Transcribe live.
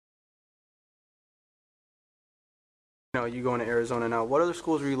You going to Arizona now. What other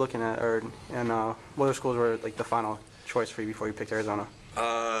schools were you looking at, what other schools were like the final choice for you before you picked Arizona?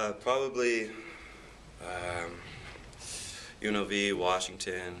 Probably UNLV,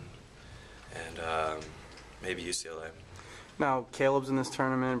 Washington, and maybe UCLA. Now, Caleb's in this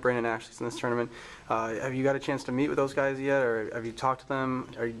tournament, Brandon Ashley's in this tournament. Have you got a chance to meet with those guys yet, or have you talked to them?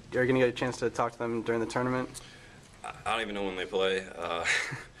 Are you going to get a chance to talk to them during the tournament? I don't even know when they play,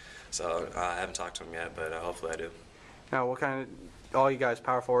 so I haven't talked to them yet, but hopefully I do. Now, what kind of, all you guys,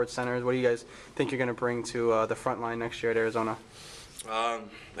 power forwards, centers, what do you guys think you're going to bring to the front line next year at Arizona?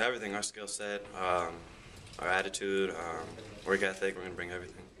 Everything, our skill set, our attitude, work ethic, we're going to bring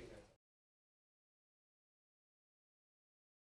everything.